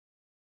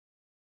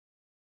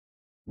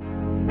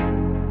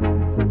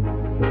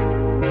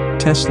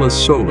Tesla's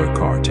solar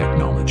car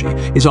technology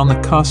is on the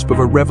cusp of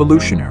a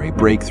revolutionary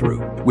breakthrough,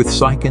 with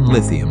SYCAIN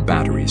lithium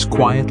batteries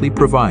quietly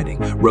providing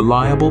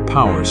reliable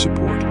power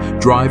support,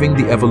 driving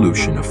the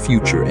evolution of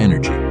future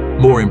energy.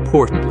 More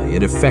importantly,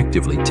 it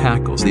effectively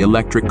tackles the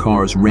electric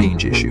car's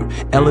range issue,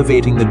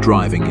 elevating the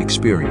driving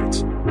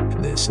experience.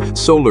 This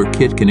solar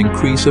kit can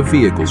increase a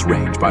vehicle's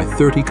range by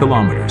 30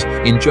 kilometers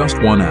in just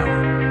 1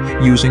 hour.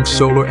 Using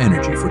solar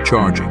energy for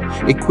charging,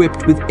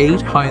 equipped with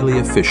 8 highly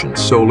efficient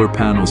solar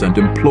panels and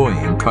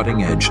employing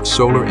cutting-edge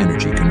solar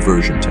energy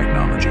conversion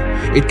technology,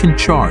 it can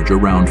charge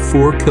around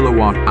 4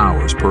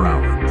 kilowatt-hours per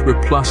hour.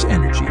 Plus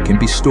energy can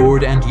be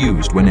stored and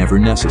used whenever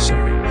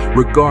necessary,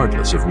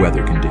 regardless of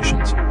weather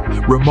conditions.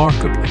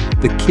 Remarkably,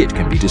 the kit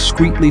can be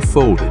discreetly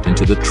folded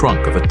into the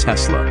trunk of a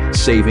Tesla,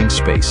 saving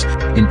space.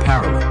 In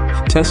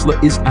parallel, Tesla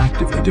is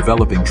actively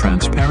developing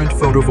transparent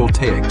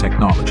photovoltaic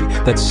technology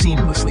that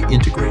seamlessly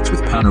integrates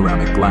with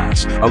panoramic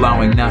glass,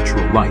 allowing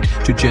natural light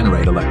to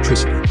generate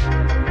electricity.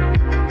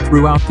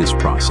 Throughout this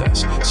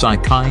process,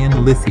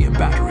 SYCAIN lithium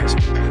batteries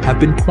have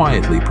been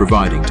quietly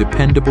providing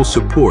dependable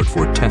support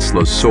for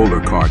Tesla's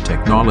solar car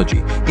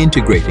technology,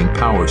 integrating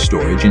power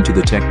storage into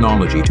the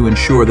technology to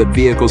ensure that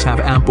vehicles have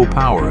ample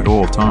power at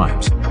all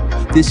times.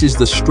 This is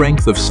the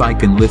strength of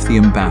SYCAIN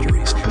lithium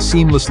batteries,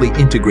 seamlessly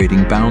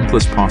integrating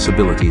boundless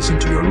possibilities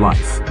into your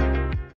life.